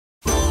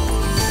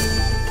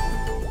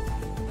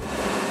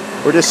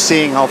We're just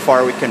seeing how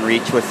far we can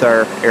reach with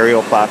our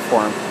aerial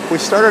platform. We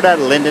started at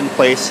Linden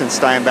Place in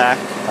Steinbach.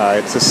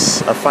 It's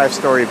a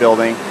 5-story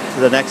building.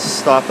 The next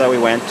stop that we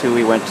went to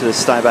the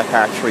Steinbach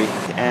hatchery.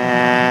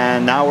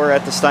 And now we're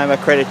at the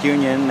Steinbach Credit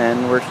Union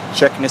and we're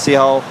checking to see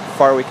how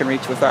far we can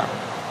reach with that.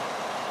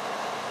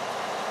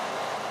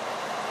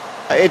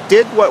 It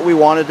did what we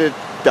wanted it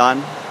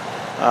done.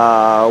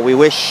 We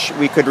wish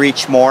we could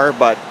reach more,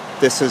 but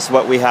this is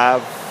what we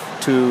have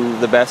to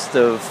the best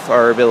of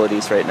our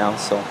abilities right now.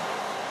 So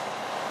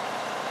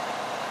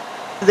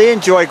they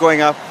enjoy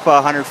going up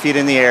 100 feet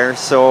in the air,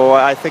 so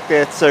I think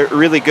it's a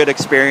really good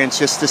experience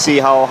just to see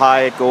how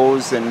high it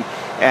goes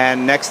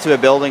and next to a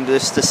building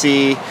just to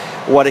see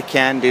what it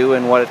can do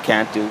and what it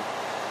can't do.